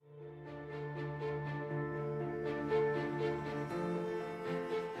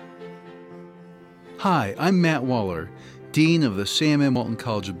Hi, I'm Matt Waller, Dean of the Sam M. Walton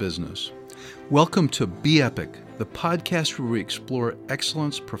College of Business. Welcome to Be Epic, the podcast where we explore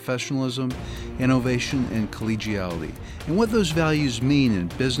excellence, professionalism, innovation, and collegiality, and what those values mean in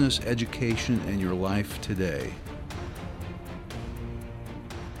business, education, and your life today.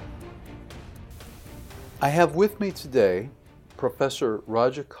 I have with me today Professor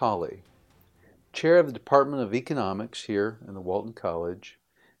Raja Kali, Chair of the Department of Economics here in the Walton College,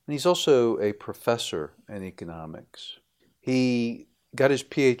 and he's also a professor in economics. He got his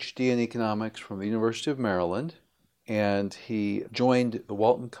PhD in economics from the University of Maryland, and he joined the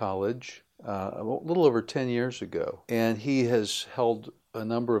Walton College a little over 10 years ago. And he has held a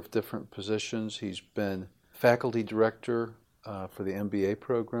number of different positions. He's been faculty director for the MBA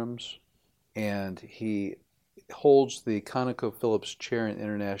programs, and he holds the ConocoPhillips Chair in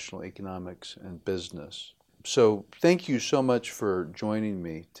International Economics and Business. So thank you so much for joining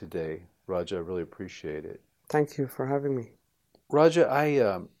me today, Raja. I really appreciate it. Thank you for having me. Raja,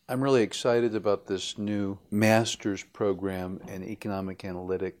 I'm really excited about this new master's program in economic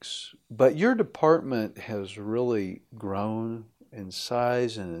analytics, but your department has really grown in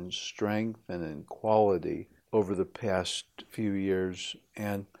size and in strength and in quality over the past few years,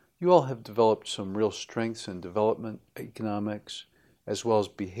 and you all have developed some real strengths in development economics as well as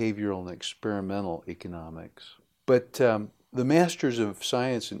behavioral and experimental economics. But the Masters of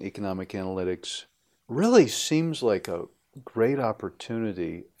Science in Economic Analytics really seems like a great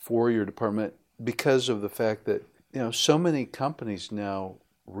opportunity for your department because of the fact that so many companies now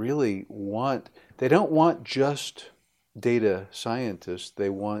really they don't want just data scientists. They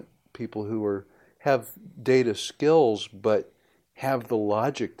want people who have data skills but have the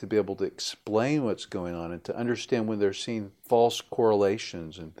logic to be able to explain what's going on and to understand when they're seeing false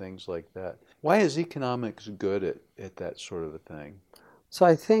correlations and things like that. Why is economics good at that sort of a thing? So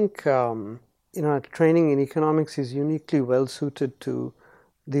I think training in economics is uniquely well suited to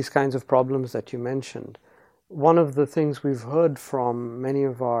these kinds of problems that you mentioned. One of the things we've heard from many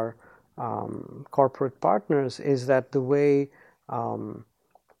of our corporate partners is that the way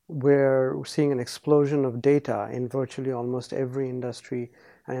we're seeing an explosion of data in virtually almost every industry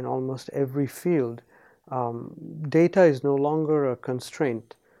and in almost every field. Data is no longer a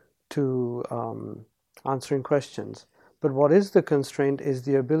constraint to answering questions. But what is the constraint is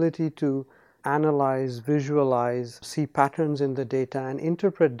the ability to analyze, visualize, see patterns in the data and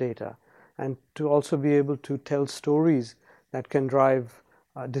interpret data, and to also be able to tell stories that can drive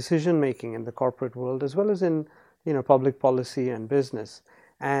decision making in the corporate world as well as in public policy and business.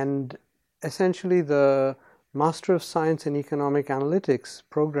 And essentially the Master of Science in Economic Analytics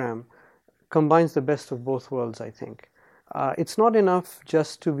program combines the best of both worlds, I think. It's not enough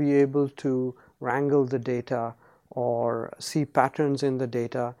just to be able to wrangle the data or see patterns in the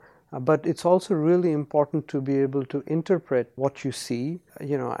data, but it's also really important to be able to interpret what you see,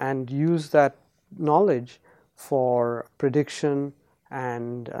 and use that knowledge for prediction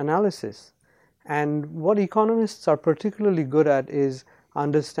and analysis. And what economists are particularly good at is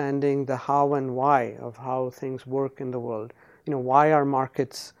understanding the how and why of how things work in the world. Why are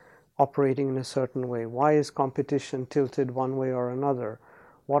markets operating in a certain way? Why is competition tilted one way or another?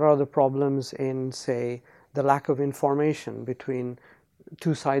 What are the problems in, say, the lack of information between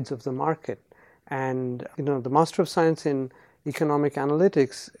two sides of the market? And the Master of Science in Economic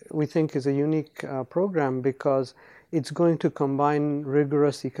Analytics, we think, is a unique program because it's going to combine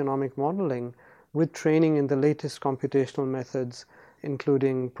rigorous economic modeling with training in the latest computational methods,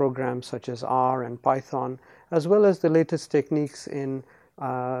 including programs such as R and Python, as well as the latest techniques in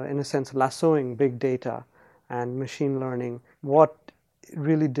a sense, lassoing big data and machine learning. What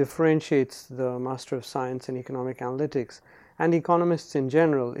really differentiates the Master of Science in Economic Analytics and economists in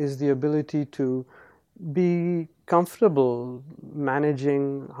general is the ability to be comfortable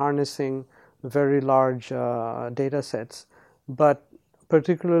managing, harnessing very large data sets, but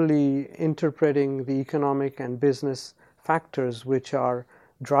particularly interpreting the economic and business factors which are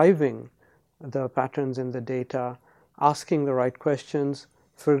driving the patterns in the data, asking the right questions,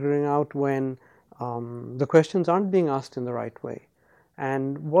 figuring out when the questions aren't being asked in the right way.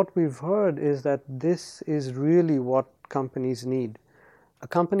 And what we've heard is that this is really what companies need. A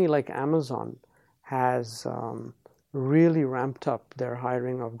company like Amazon has really ramped up their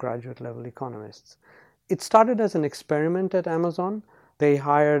hiring of graduate level economists. It started as an experiment at Amazon. They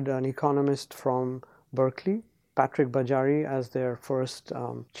hired an economist from Berkeley, Patrick Bajari, as their first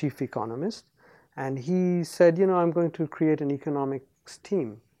chief economist. And he said, I'm going to create an economics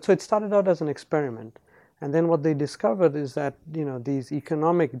team. So it started out as an experiment. And then what they discovered is that, these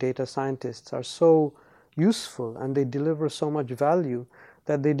economic data scientists are so useful and they deliver so much value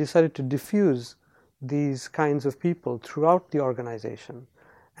that they decided to diffuse these kinds of people throughout the organization.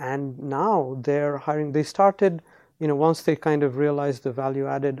 And now they're hiring. They started, once they kind of realized the value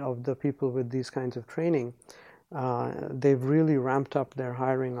added of the people with these kinds of training, they've really ramped up their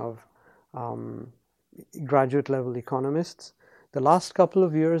hiring of graduate level economists. The last couple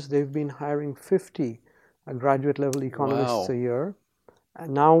of years, they've been hiring 50 graduate level economists Wow. a year.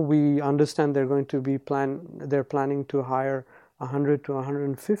 And now we understand they're going to be they're planning to hire 100 to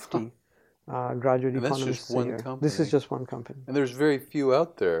 150 graduate And that's economists just a one year. company. This is just one company. And there's very few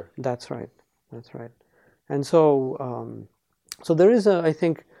out there. That's right. That's right. And so, so there is, I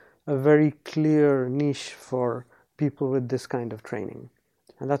think, a very clear niche for people with this kind of training,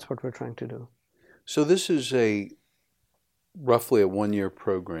 and that's what we're trying to do. So this is roughly a 1-year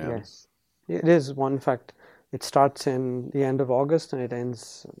program. Yes, it is. In fact, it starts in the end of August and it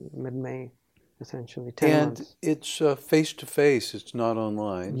ends mid-May, essentially 10 And months. it's face-to-face. It's not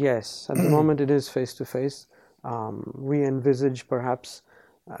online. Yes, at the moment it is face-to-face. We envisage perhaps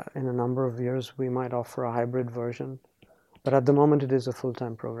in a number of years we might offer a hybrid version. But at the moment, it is a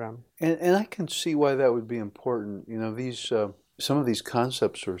full-time program. And I can see why that would be important. These some of these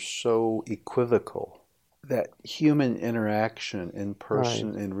concepts are so equivocal that human interaction in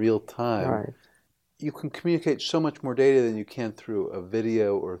person in real time, you can communicate so much more data than you can through a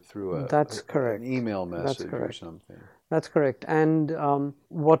video or through an email message or something. That's correct. And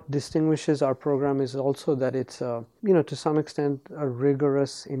what distinguishes our program is also that it's, to some extent, a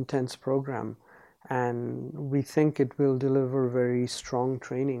rigorous, intense program. And we think it will deliver very strong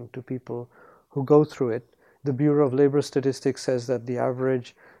training to people who go through it. The Bureau of Labor Statistics says that the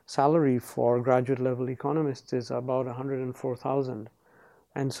average salary for graduate level economists is about $104,000.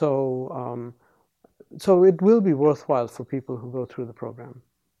 And so it will be worthwhile for people who go through the program.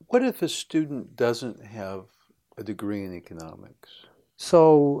 What if a student doesn't have a degree in economics?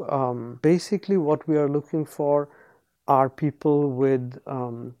 So basically what we are looking for are people with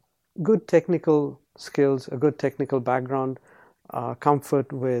good technical skills, a good technical background,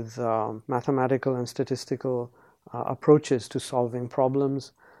 comfort with mathematical and statistical approaches to solving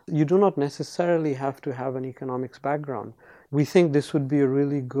problems. You do not necessarily have to have an economics background. We think this would be a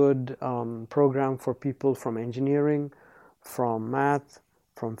really good program for people from engineering, from math,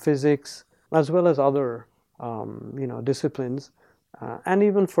 from physics, as well as other disciplines, and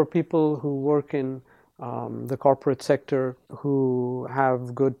even for people who work in the corporate sector who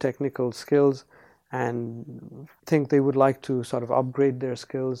have good technical skills and think they would like to sort of upgrade their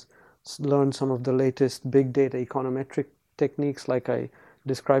skills, learn some of the latest big data econometric techniques like I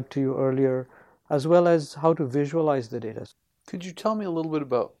described to you earlier, as well as how to visualize the data. Could you tell me a little bit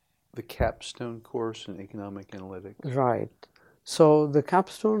about the capstone course in economic analytics? Right. So the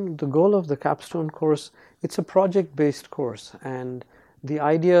goal of the capstone course, it's a project-based course, and the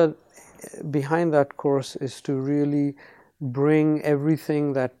idea behind that course is to really bring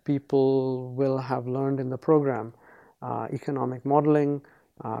everything that people will have learned in the program, economic modeling,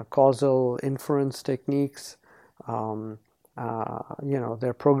 causal inference techniques,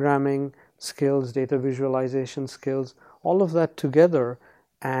 their programming skills, data visualization skills, all of that together,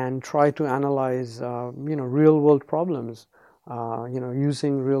 and try to analyze, real-world problems,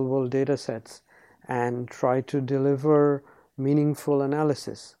 using real-world data sets, and try to deliver meaningful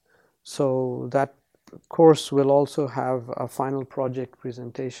analysis. So that course will also have a final project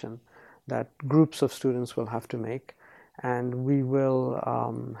presentation that groups of students will have to make, and we will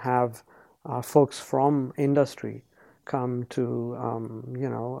have folks from industry come to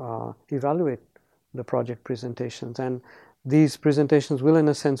evaluate the project presentations, and these presentations will in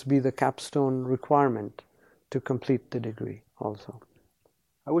a sense be the capstone requirement to complete the degree also.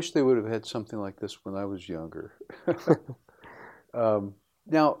 I wish they would have had something like this when I was younger.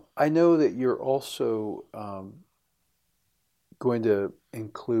 Now, I know that you're also going to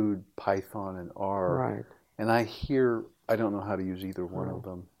include Python and R. Right. And I don't know how to use either one of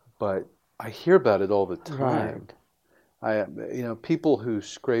them, but I hear about it all the time. Right. People who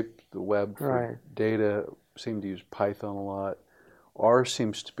scrape the web for data seem to use Python a lot. R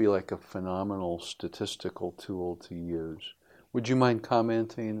seems to be like a phenomenal statistical tool to use. Would you mind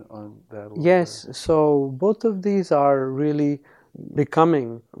commenting on that a little bit? Yes, so both of these are really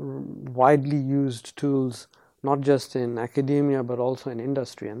becoming widely used tools, not just in academia but also in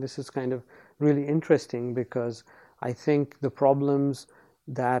industry. And this is kind of really interesting because I think the problems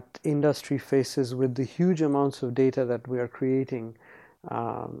that industry faces with the huge amounts of data that we are creating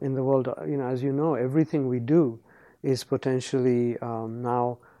in the world, as you know, everything we do is potentially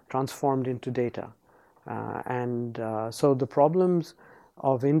now transformed into data. So the problems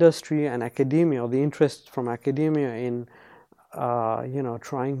of industry and academia, or the interest from academia in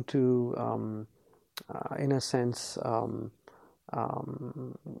trying to in a sense, um,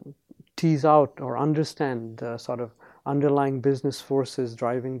 tease out or understand the sort of underlying business forces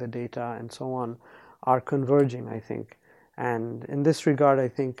driving the data and so on are converging, I think. And in this regard, I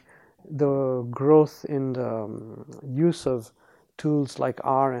think the growth in the use of tools like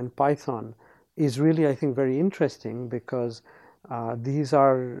R and Python is really, I think, very interesting because these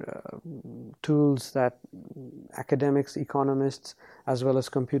are tools that academics, economists, as well as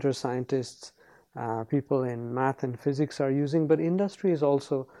computer scientists, people in math and physics are using, but industry is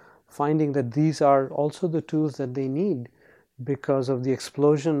also finding that these are also the tools that they need because of the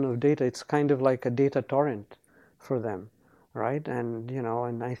explosion of data. It's kind of like a data torrent for them, right? And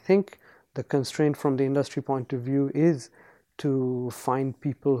and I think the constraint from the industry point of view is to find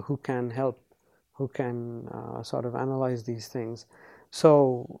people who can help, who can sort of analyze these things.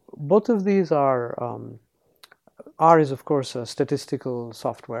 So both of these are R is, of course, a statistical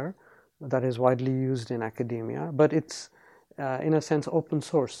software that is widely used in academia, but it's, in a sense, open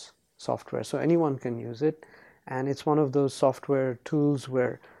source software, so anyone can use it. And it's one of those software tools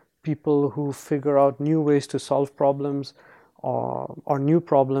where people who figure out new ways to solve problems or new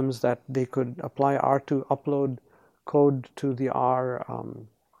problems that they could apply R to upload code to the R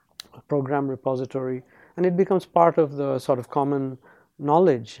program repository, and it becomes part of the sort of common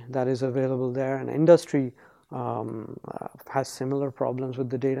knowledge that is available there. And industry has similar problems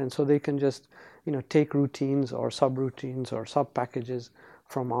with the data, and so they can just take routines or subroutines or sub packages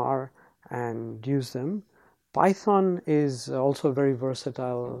from R and use them. Python is also a very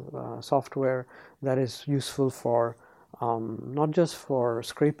versatile software that is useful for not just for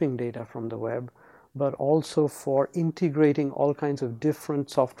scraping data from the web, but also for integrating all kinds of different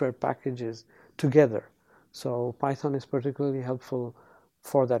software packages together. So Python is particularly helpful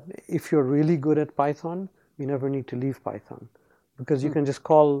for that. If you're really good at Python, you never need to leave Python because you can just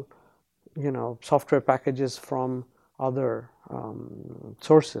call software packages from other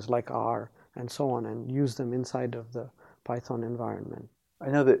sources like R and so on and use them inside of the Python environment. I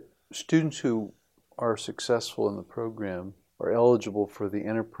know that students who are successful in the program are eligible for the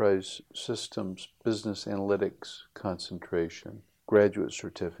Enterprise Systems Business Analytics concentration graduate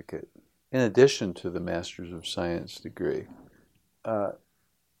certificate, in addition to the Master's of Science degree.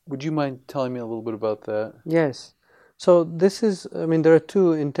 Would you mind telling me a little bit about that? Yes. So this is, there are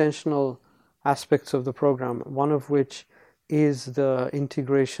two intentional aspects of the program, one of which is the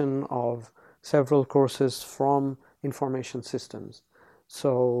integration of several courses from information systems.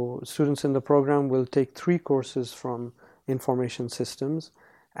 So students in the program will take 3 courses from information systems,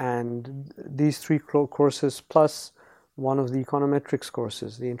 and these 3 courses plus one of the econometrics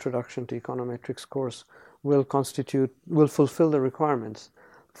courses, the Introduction to Econometrics course, will fulfill the requirements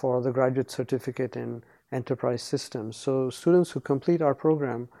for the graduate certificate in enterprise systems. So students who complete our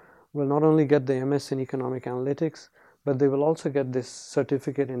program will not only get the MS in economic analytics, but they will also get this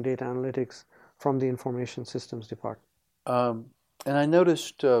certificate in data analytics from the information systems department. And I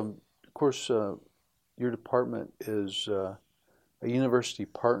noticed, of course, your department is a university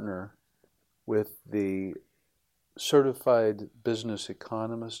partner with the Certified Business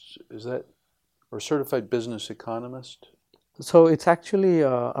Economist, or Certified Business Economist? So it's actually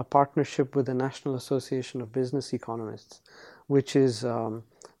a partnership with the National Association of Business Economists, which is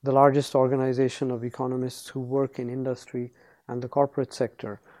the largest organization of economists who work in industry and the corporate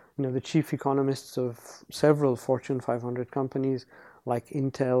sector. The chief economists of several Fortune 500 companies like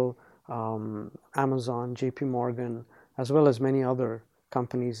Intel, Amazon, JP Morgan, as well as many other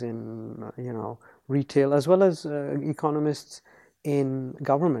companies in retail, as well as economists in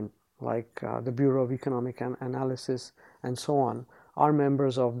government like the Bureau of Economic Analysis and so on, are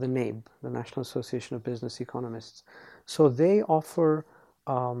members of the NABE, the National Association of Business Economists. So they offer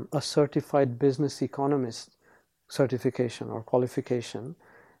a certified business economist certification or qualification,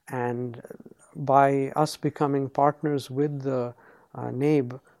 and by us becoming partners with the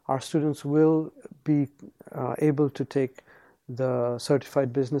NABE, our students will be able to take the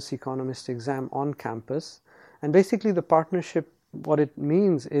Certified Business Economist exam on campus. And basically the partnership, what it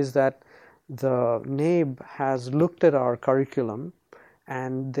means is that the NABE has looked at our curriculum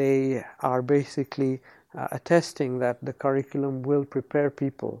and they are basically attesting that the curriculum will prepare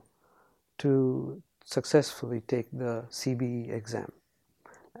people to successfully take the CBE exam.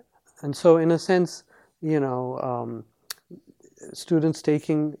 And so in a sense, students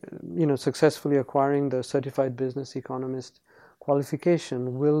taking, successfully acquiring the Certified Business Economist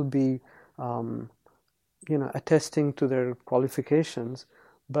qualification will be, attesting to their qualifications,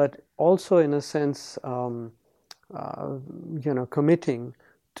 but also in a sense, committing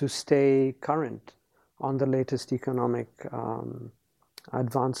to stay current on the latest economic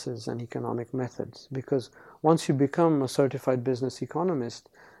advances and economic methods. Because once you become a certified business economist,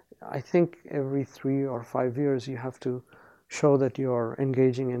 I think every 3 or 5 years you have to show that you're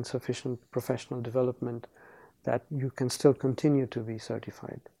engaging in sufficient professional development that you can still continue to be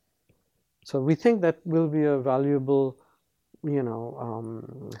certified. So we think that will be a valuable,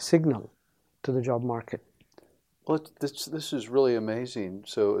 signal to the job market. Well, this is really amazing.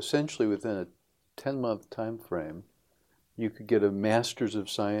 So essentially within a 10-month time frame, you could get a Master's of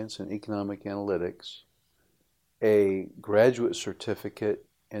Science in Economic Analytics, a graduate certificate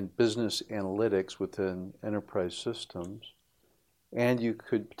in Business Analytics within Enterprise Systems, and you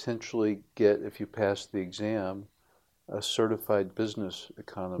could potentially get, if you pass the exam, a Certified Business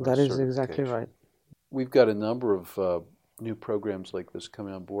Economist. That is exactly right. We've got a number of new programs like this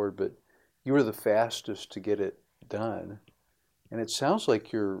coming on board, but you were the fastest to get it done, and it sounds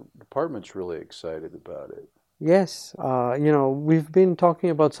like your department's really excited about it. Yes, we've been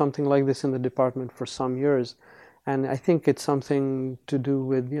talking about something like this in the department for some years, and I think it's something to do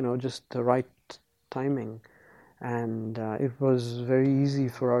with, just the right timing. And it was very easy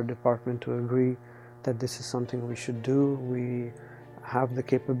for our department to agree that this is something we should do. We have the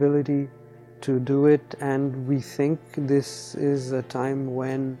capability to do it, and we think this is a time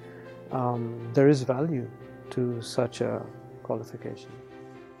when there is value to such a qualification.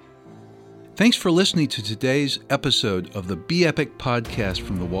 Thanks for listening to today's episode of the Be Epic podcast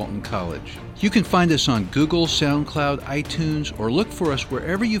from the Walton College. You can find us on Google, SoundCloud, iTunes, or look for us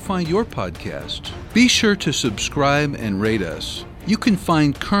wherever you find your podcasts. Be sure to subscribe and rate us. You can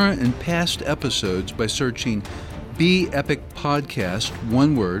find current and past episodes by searching Be Epic Podcast,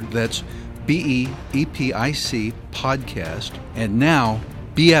 one word, that's BEEPIC podcast, and now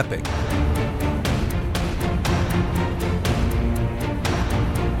Be Epic.